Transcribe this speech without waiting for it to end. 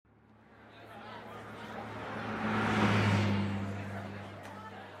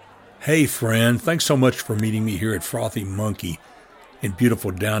Hey friend, thanks so much for meeting me here at Frothy Monkey in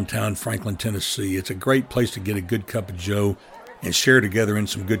beautiful downtown Franklin, Tennessee. It's a great place to get a good cup of joe and share together in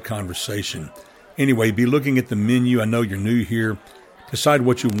some good conversation. Anyway, be looking at the menu. I know you're new here. Decide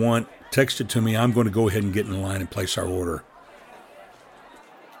what you want. Text it to me. I'm going to go ahead and get in line and place our order.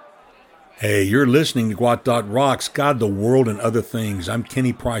 Hey, you're listening to Gwot Rocks, God, the World, and Other Things. I'm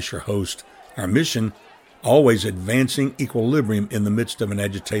Kenny Price, your host. Our mission, always advancing equilibrium in the midst of an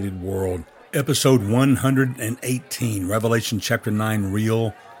agitated world. Episode 118, Revelation chapter 9,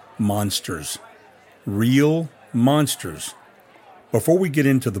 Real Monsters. Real Monsters. Before we get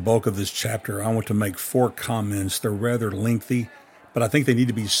into the bulk of this chapter, I want to make 4 comments. They're rather lengthy, but I think they need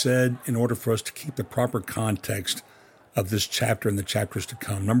to be said in order for us to keep the proper context of this chapter and the chapters to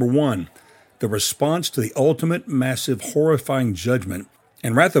come. Number 1, the response to the ultimate, massive, horrifying judgment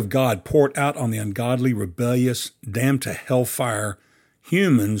and wrath of God poured out on the ungodly, rebellious, damned to hellfire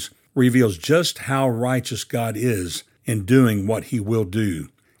humans reveals just how righteous God is in doing what he will do.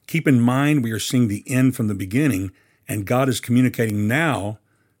 Keep in mind we are seeing the end from the beginning, and God is communicating now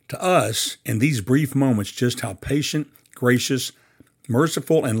to us in these brief moments just how patient, gracious,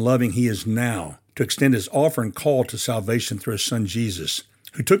 merciful, and loving he is now to extend his offer and call to salvation through his son Jesus,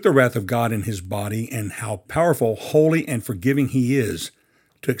 who took the wrath of God in his body, and how powerful, holy, and forgiving he is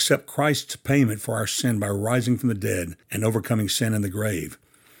to accept Christ's payment for our sin by rising from the dead and overcoming sin in the grave.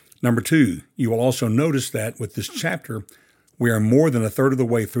 Number 2, you will also notice that with this chapter, we are more than a third of the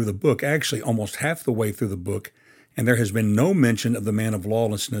way through the book, actually almost half the way through the book, and there has been no mention of the man of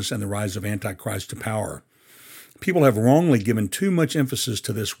lawlessness and the rise of Antichrist to power. People have wrongly given too much emphasis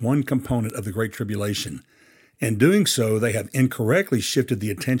to this one component of the Great Tribulation. In doing so, they have incorrectly shifted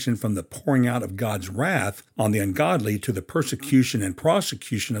the attention from the pouring out of God's wrath on the ungodly to the persecution and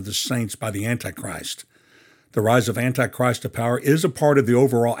prosecution of the saints by the Antichrist. The rise of Antichrist to power is a part of the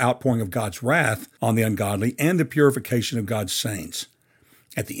overall outpouring of God's wrath on the ungodly and the purification of God's saints.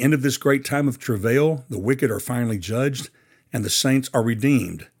 At the end of this great time of travail, the wicked are finally judged and the saints are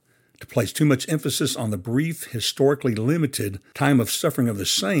redeemed. To place too much emphasis on the brief, historically limited time of suffering of the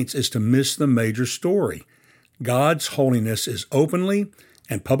saints is to miss the major story. God's holiness is openly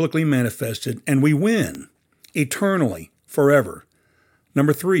and publicly manifested, and we win eternally, forever.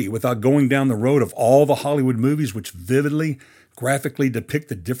 Number 3, without going down the road of all the Hollywood movies which vividly, graphically depict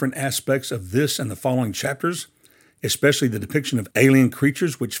the different aspects of this and the following chapters, especially the depiction of alien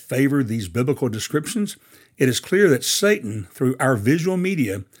creatures which favor these biblical descriptions, it is clear that Satan, through our visual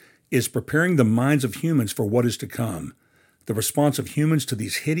media, is preparing the minds of humans for what is to come. The response of humans to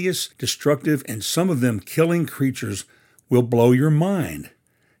these hideous, destructive, and some of them killing creatures will blow your mind.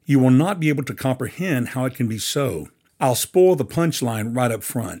 You will not be able to comprehend how it can be so. I'll spoil the punchline right up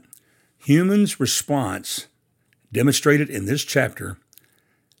front. Humans' response, demonstrated in this chapter,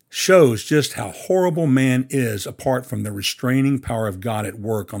 shows just how horrible man is apart from the restraining power of God at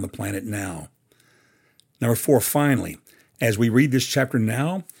work on the planet now. Number 4, finally, as we read this chapter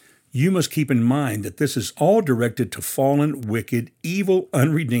now, you must keep in mind that this is all directed to fallen, wicked, evil,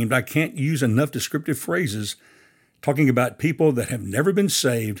 unredeemed, I can't use enough descriptive phrases, talking about people that have never been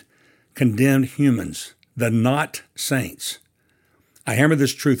saved, condemned humans, the not saints. I hammer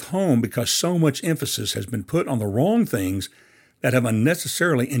this truth home because so much emphasis has been put on the wrong things that have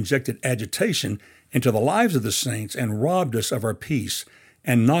unnecessarily injected agitation into the lives of the saints and robbed us of our peace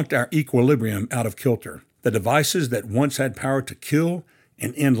and knocked our equilibrium out of kilter. The devices that once had power to kill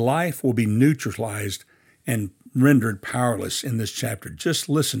and end life will be neutralized and rendered powerless in this chapter. Just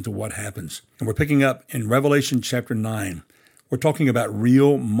listen to what happens. And we're picking up in Revelation chapter 9. We're talking about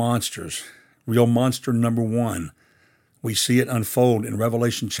real monsters. Real monster number 1. We see it unfold in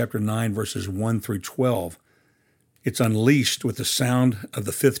Revelation chapter 9, verses 1 through 12. It's unleashed with the sound of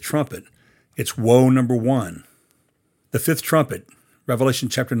the 5th trumpet. It's woe number 1. The 5th trumpet, Revelation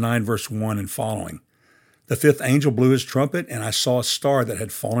chapter 9, verse 1 and following. The 5th angel blew his trumpet, and I saw a star that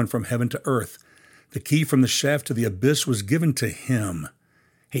had fallen from heaven to earth. The key from the shaft to the abyss was given to him.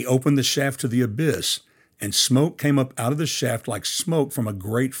 He opened the shaft to the abyss, and smoke came up out of the shaft like smoke from a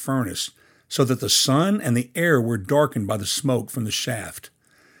great furnace, so that the sun and the air were darkened by the smoke from the shaft.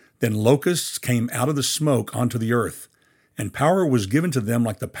 Then locusts came out of the smoke onto the earth, and power was given to them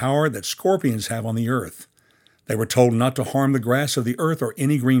like the power that scorpions have on the earth. They were told not to harm the grass of the earth or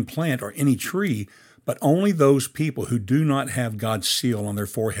any green plant or any tree, but only those people who do not have God's seal on their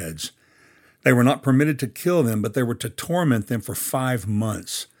foreheads. They were not permitted to kill them, but they were to torment them for 5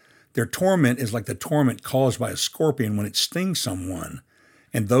 months. Their torment is like the torment caused by a scorpion when it stings someone.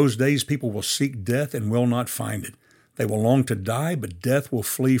 In those days, people will seek death and will not find it. They will long to die, but death will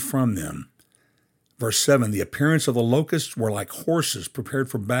flee from them. Verse 7, the appearance of the locusts were like horses prepared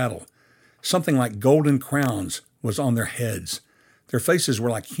for battle. Something like golden crowns was on their heads. Their faces were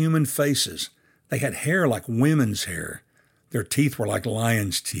like human faces. They had hair like women's hair. Their teeth were like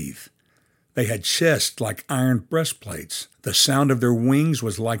lions' teeth. They had chests like iron breastplates. The sound of their wings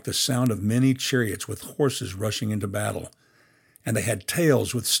was like the sound of many chariots with horses rushing into battle. And they had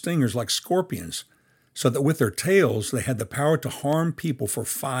tails with stingers like scorpions, so that with their tails they had the power to harm people for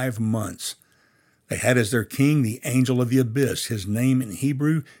 5 months. They had as their king the angel of the abyss. His name in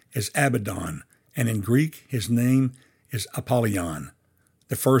Hebrew is Abaddon, and in Greek his name is Apollyon.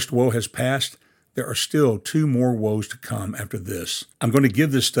 The first woe has passed. There are still 2 more woes to come after this. I'm going to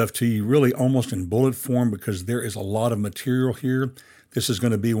give this stuff to you really almost in bullet form because there is a lot of material here. This is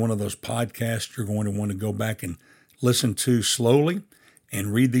going to be one of those podcasts you're going to want to go back and listen to slowly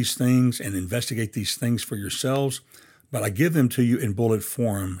and read these things and investigate these things for yourselves. But I give them to you in bullet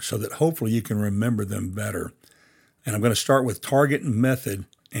form so that hopefully you can remember them better. And I'm going to start with target, method,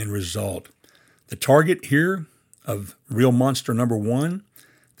 and result. The target here of real monster number 1,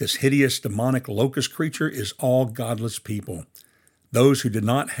 this hideous demonic locust creature, is all godless people. Those who did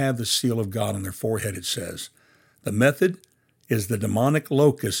not have the seal of God on their forehead, it says. The method is the demonic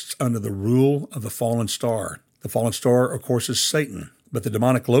locusts under the rule of the fallen star. The fallen star, of course, is Satan. But the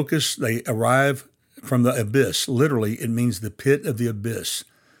demonic locusts, they arrive from the abyss. Literally, it means the pit of the abyss,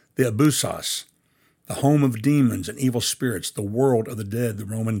 the abyssos, the home of demons and evil spirits, the world of the dead, the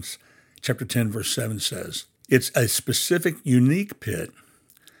Romans chapter 10, verse 7 says. It's a specific, unique pit,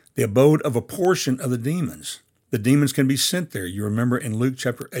 the abode of a portion of the demons. The demons can be sent there. You remember in Luke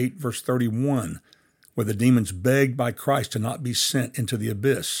chapter 8, verse 31, where the demons begged by Christ to not be sent into the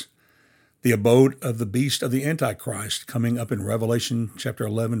abyss. The abode of the beast of the Antichrist, coming up in Revelation chapter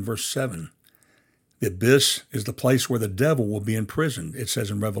 11, verse 7. The abyss is the place where the devil will be imprisoned. It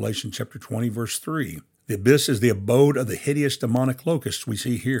says in Revelation chapter 20, verse 3. The abyss is the abode of the hideous demonic locusts we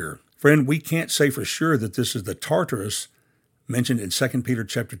see here. Friend, we can't say for sure that this is the Tartarus mentioned in 2 Peter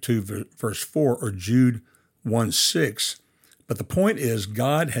chapter 2, verse 4, or Jude 1:6. But the point is,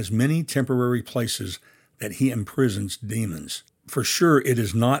 God has many temporary places that he imprisons demons. For sure, it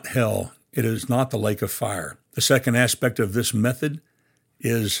is not hell. It is not the lake of fire. The second aspect of this method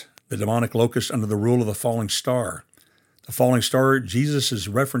is the demonic locust under the rule of the falling star. The falling star, Jesus'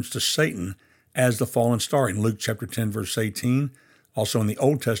 reference to Satan as the fallen star in Luke chapter 10, verse 18. Also in the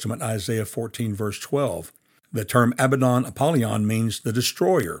Old Testament, Isaiah 14, verse 12. The term Abaddon Apollyon means the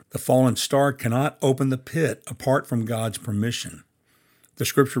destroyer. The fallen star cannot open the pit apart from God's permission. The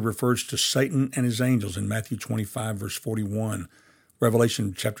scripture refers to Satan and his angels in Matthew 25, verse 41,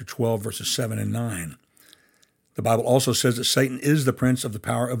 Revelation chapter 12, verses 7 and 9. The Bible also says that Satan is the prince of the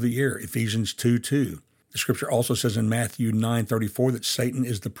power of the air, Ephesians 2:2. The scripture also says in Matthew 9:34 that Satan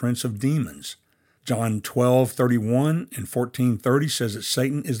is the prince of demons. John 12:31 and 14:30 says that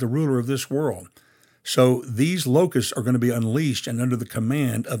Satan is the ruler of this world. So these locusts are going to be unleashed and under the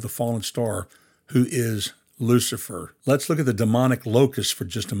command of the fallen star, who is Lucifer. Let's look at the demonic locusts for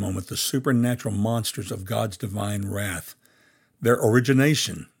just a moment, the supernatural monsters of God's divine wrath. Their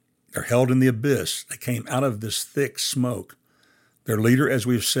origination, they're held in the abyss. They came out of this thick smoke. Their leader, as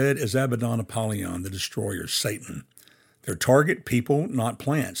we've said, is Abaddon Apollyon, the destroyer, Satan. Their target, people, not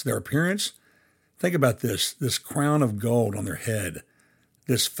plants. Their appearance, think about this crown of gold on their head,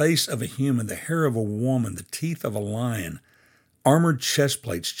 this face of a human, the hair of a woman, the teeth of a lion, armored chest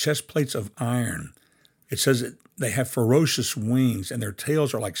plates of iron. It says that they have ferocious wings, and their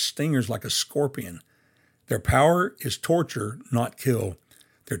tails are like stingers, like a scorpion. Their power is torture, not kill.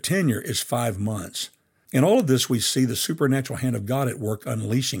 Their tenure is 5 months. In all of this, we see the supernatural hand of God at work,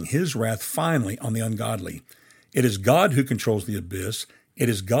 unleashing his wrath finally on the ungodly. It is God who controls the abyss. It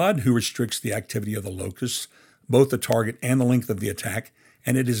is God who restricts the activity of the locusts, both the target and the length of the attack.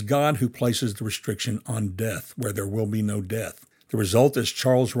 And it is God who places the restriction on death, where there will be no death. The result, as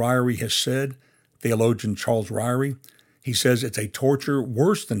Charles Ryrie has said, theologian Charles Ryrie, he says it's a torture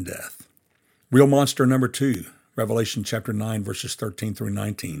worse than death. Real monster number 2, Revelation chapter 9, verses 13 through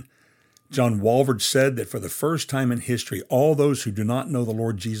 19. John Walvoord said that for the first time in history, all those who do not know the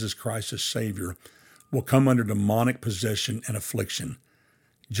Lord Jesus Christ as Savior will come under demonic possession and affliction.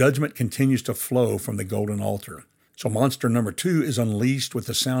 Judgment continues to flow from the golden altar. So monster number 2 is unleashed with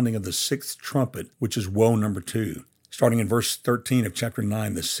the sounding of the 6th trumpet, which is woe number 2. Starting in verse 13 of chapter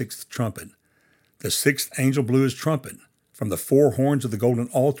 9, the 6th trumpet. The 6th angel blew his trumpet. From the 4 horns of the golden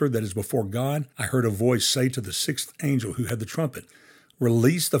altar that is before God, I heard a voice say to the 6th angel who had the trumpet,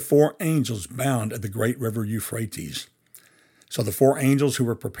 "Release the 4 angels bound at the great river Euphrates." So the 4 angels who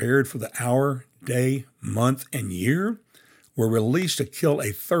were prepared for the hour, day, month, and year were released to kill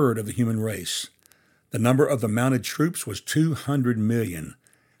 1/3 of the human race. The number of the mounted troops was 200 million.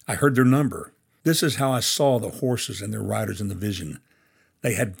 I heard their number. This is how I saw the horses and their riders in the vision.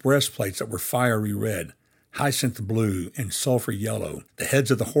 They had breastplates that were fiery red, hyacinth blue, and sulfur yellow. The heads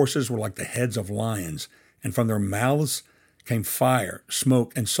of the horses were like the heads of lions, and from their mouths came fire,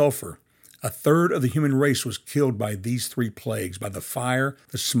 smoke, and sulfur. A third of the human race was killed by these three plagues, by the fire,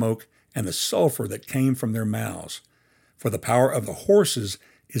 the smoke, and the sulfur that came from their mouths. For the power of the horses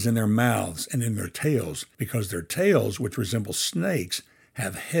is in their mouths and in their tails, because their tails, which resemble snakes,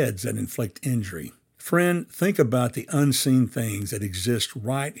 have heads that inflict injury. Friend, think about the unseen things that exist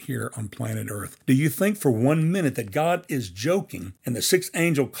right here on planet Earth. Do you think for 1 minute that God is joking and the sixth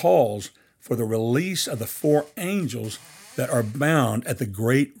angel calls for the release of the 4 angels that are bound at the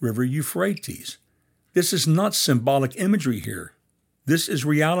great river Euphrates? This is not symbolic imagery here. This is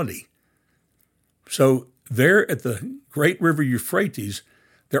reality. So there at the great river Euphrates,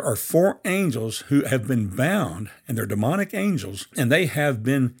 there are 4 angels who have been bound, and they're demonic angels, and they have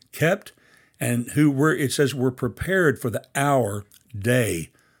been kept and who were, it says, were prepared for the hour, day,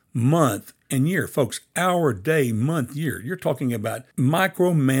 month, and year. Folks, hour, day, month, year. You're talking about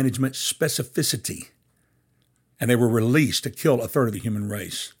micromanagement specificity. And they were released to kill a third of the human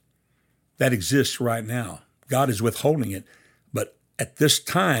race. That exists right now. God is withholding it. But at this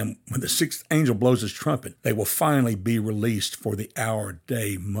time, when the sixth angel blows his trumpet, they will finally be released for the hour,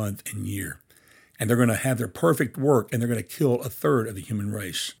 day, month, and year. And they're going to have their perfect work, and they're going to kill a third of the human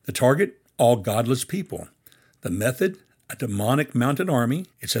race. The target? All godless people. The method, a demonic mounted army.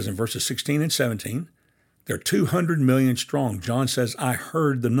 It says in verses 16 and 17, they're 200 million strong. John says, I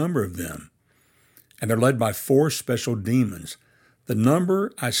heard the number of them. And they're led by 4 special demons. The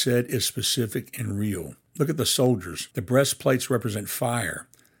number, I said, is specific and real. Look at the soldiers. The breastplates represent fire,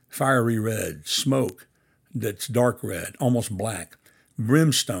 fiery red, smoke that's dark red, almost black,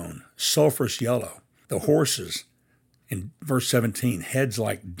 brimstone, sulfurous yellow. The horses, in verse 17, heads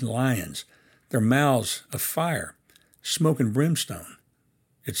like lions, their mouths of fire, smoke and brimstone.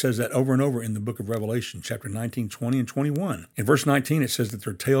 It says that over and over in the book of Revelation, chapter 19, 20, and 21. In verse 19, it says that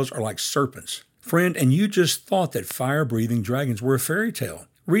their tails are like serpents. Friend, and you just thought that fire-breathing dragons were a fairy tale.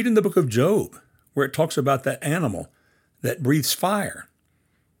 Read in the book of Job, where it talks about that animal that breathes fire.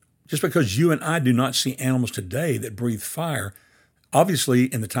 Just because you and I do not see animals today that breathe fire,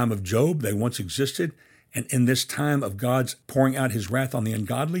 obviously in the time of Job, they once existed, and in this time of God's pouring out his wrath on the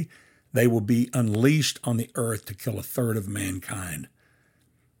ungodly, they will be unleashed on the earth to kill a third of mankind.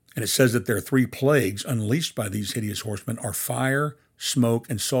 And it says that there are 3 plagues unleashed by these hideous horsemen are fire, smoke,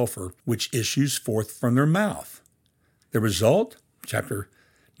 and sulfur, which issues forth from their mouth. The result, chapter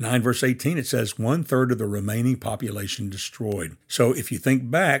 9, verse 18, it says 1/3 of the remaining population destroyed. So if you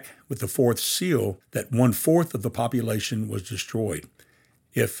think back with the 4th seal, that 1/4 of the population was destroyed.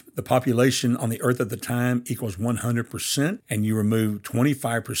 If the population on the earth at the time equals 100% and you remove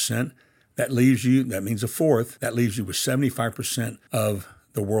 25%, that leaves you, that means 1/4, that leaves you with 75% of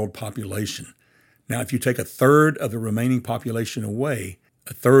the world population. Now, if you take 1/3 of the remaining population away,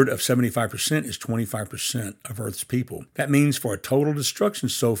 1/3 of 75% is 25% of Earth's people. That means for a total destruction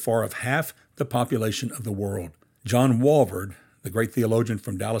so far of half the population of the world. John Walvoord, the great theologian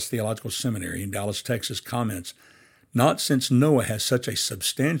from Dallas Theological Seminary in Dallas, Texas, comments, not since Noah has such a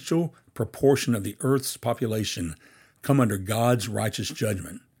substantial proportion of the earth's population come under God's righteous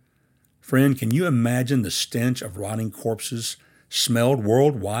judgment. Friend, can you imagine the stench of rotting corpses smelled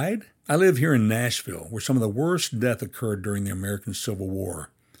worldwide? I live here in Nashville, where some of the worst death occurred during the American Civil War.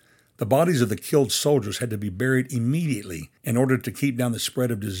 The bodies of the killed soldiers had to be buried immediately in order to keep down the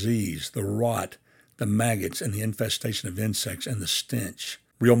spread of disease, the rot, the maggots, and the infestation of insects, and the stench.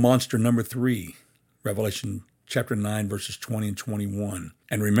 Real monster number 3, Revelation chapter 9, verses 20 and 21.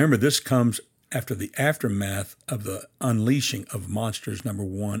 And remember, this comes after the aftermath of the unleashing of monsters number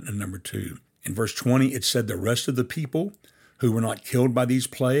 1 and number 2. In verse 20, it said the rest of the people who were not killed by these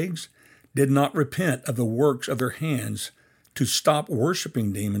plagues did not repent of the works of their hands to stop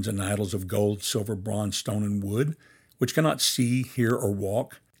worshiping demons and idols of gold, silver, bronze, stone, and wood, which cannot see, hear, or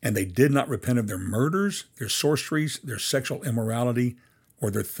walk. And they did not repent of their murders, their sorceries, their sexual immorality,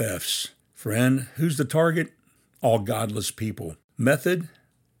 or their thefts. Friend, who's the target? All godless people. Method?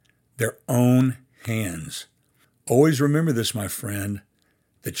 Their own hands. Always remember this, my friend.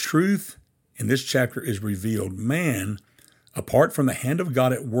 The truth in this chapter is revealed. Man, apart from the hand of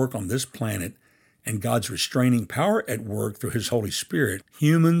God at work on this planet and God's restraining power at work through his Holy Spirit,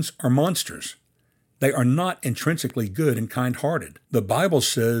 humans are monsters. They are not intrinsically good and kind-hearted. The Bible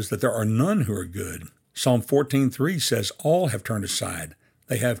says that there are none who are good. Psalm 14:3 says all have turned aside.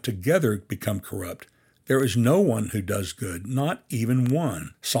 They have together become corrupt. There is no one who does good, not even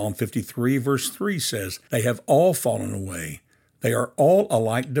one. Psalm 53 verse 3 says, they have all fallen away. They are all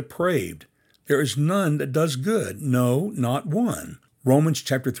alike depraved. There is none that does good, no, not one. Romans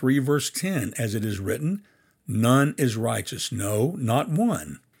chapter 3 verse 10, as it is written, none is righteous, no, not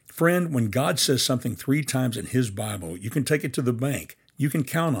one. Friend, when God says something 3 times in His Bible, you can take it to the bank. You can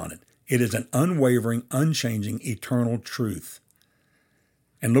count on it. It is an unwavering, unchanging, eternal truth.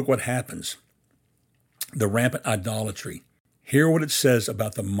 And look what happens. The rampant idolatry. Hear what it says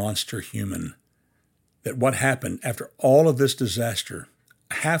about the monster human. That what happened after all of this disaster,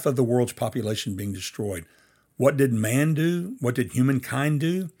 half of the world's population being destroyed, what did man do? What did humankind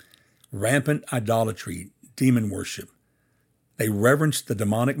do? Rampant idolatry, demon worship. They reverenced the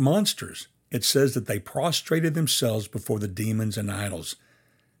demonic monsters. It says that they prostrated themselves before the demons and idols.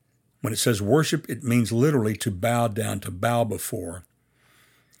 When it says worship, it means literally to bow down, to bow before.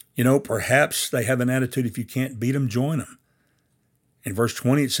 You know, perhaps they have an attitude, if you can't beat them, join them. In verse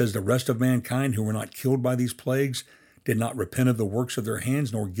 20, it says, the rest of mankind who were not killed by these plagues did not repent of the works of their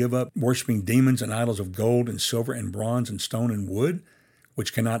hands, nor give up worshiping demons and idols of gold and silver and bronze and stone and wood,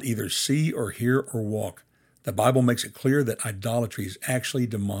 which cannot either see or hear or walk. The Bible makes it clear that idolatry is actually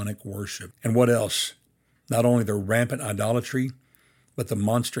demonic worship. And what else? Not only the rampant idolatry, but the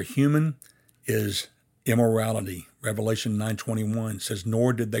monster human is immorality. Revelation 9:21 says,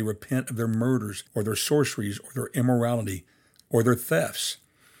 nor did they repent of their murders or their sorceries or their immorality or their thefts.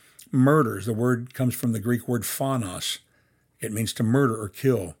 Murders, the word comes from the Greek word phanos. It means to murder or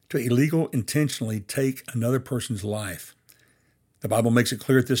kill, to intentionally take another person's life. The Bible makes it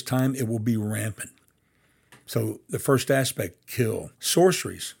clear at this time it will be rampant. So the first aspect, kill.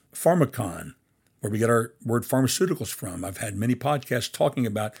 Sorceries, pharmakon, where we get our word pharmaceuticals from. I've had many podcasts talking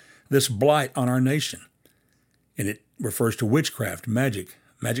about this blight on our nation. And it refers to witchcraft, magic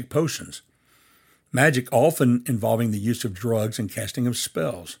potions. Magic often involving the use of drugs and casting of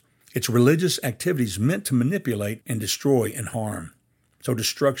spells. It's religious activities meant to manipulate and destroy and harm. So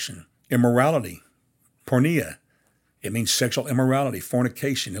destruction, immorality, porneia. It means sexual immorality,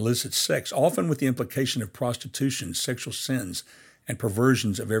 fornication, illicit sex, often with the implication of prostitution, sexual sins, and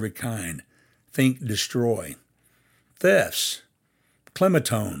perversions of every kind. Think destroy. Thefts,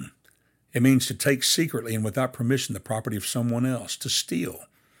 klematone. It means to take secretly and without permission the property of someone else, to steal.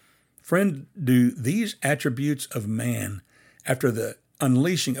 Friend, do these attributes of man, after the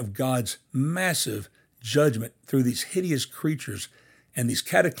unleashing of God's massive judgment through these hideous creatures and these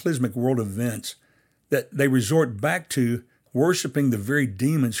cataclysmic world events, that they resort back to worshiping the very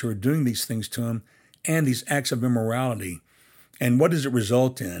demons who are doing these things to them and these acts of immorality. And what does it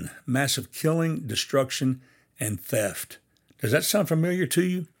result in? Massive killing, destruction, and theft. Does that sound familiar to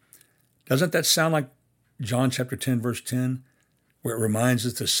you? Doesn't that sound like John chapter 10, verse 10, where it reminds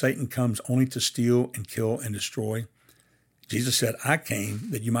us that Satan comes only to steal and kill and destroy? Jesus said, I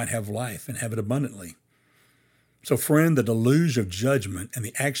came that you might have life and have it abundantly. So, friend, the deluge of judgment and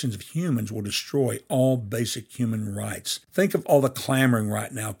the actions of humans will destroy all basic human rights. Think of all the clamoring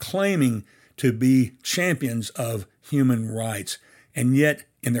right now, claiming to be champions of human rights, and yet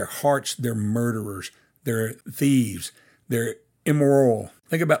in their hearts they're murderers, they're thieves, they're immoral.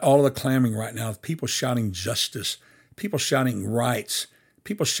 Think about all of the clamoring right now of people shouting justice, people shouting rights,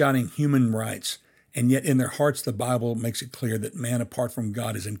 people shouting human rights, and yet in their hearts the Bible makes it clear that man apart from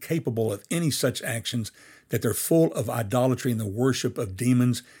God is incapable of any such actions, that they're full of idolatry and the worship of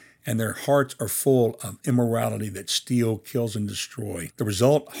demons, and their hearts are full of immorality that steal, kills, and destroy. The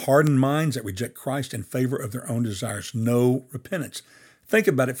result, hardened minds that reject Christ in favor of their own desires. No repentance. Think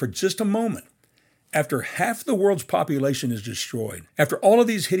about it for just a moment. After half the world's population is destroyed, after all of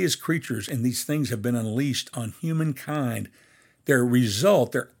these hideous creatures and these things have been unleashed on humankind, their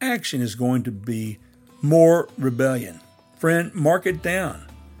result, their action is going to be more rebellion. Friend, mark it down.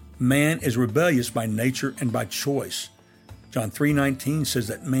 Man is rebellious by nature and by choice. John 3:19 says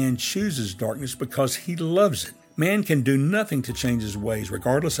that man chooses darkness because he loves it. Man can do nothing to change his ways,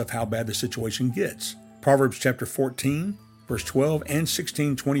 regardless of how bad the situation gets. Proverbs chapter 14, verse 12 and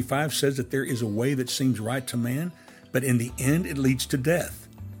 16:25 says that there is a way that seems right to man, but in the end it leads to death.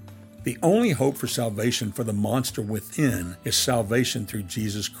 The only hope for salvation for the monster within is salvation through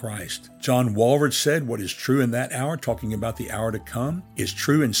Jesus Christ. John Walvoord said, what is true in that hour, talking about the hour to come, is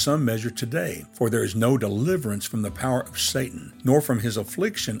true in some measure today. For there is no deliverance from the power of Satan, nor from his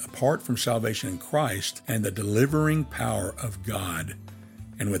affliction apart from salvation in Christ and the delivering power of God.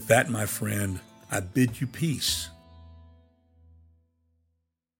 And with that, my friend, I bid you peace.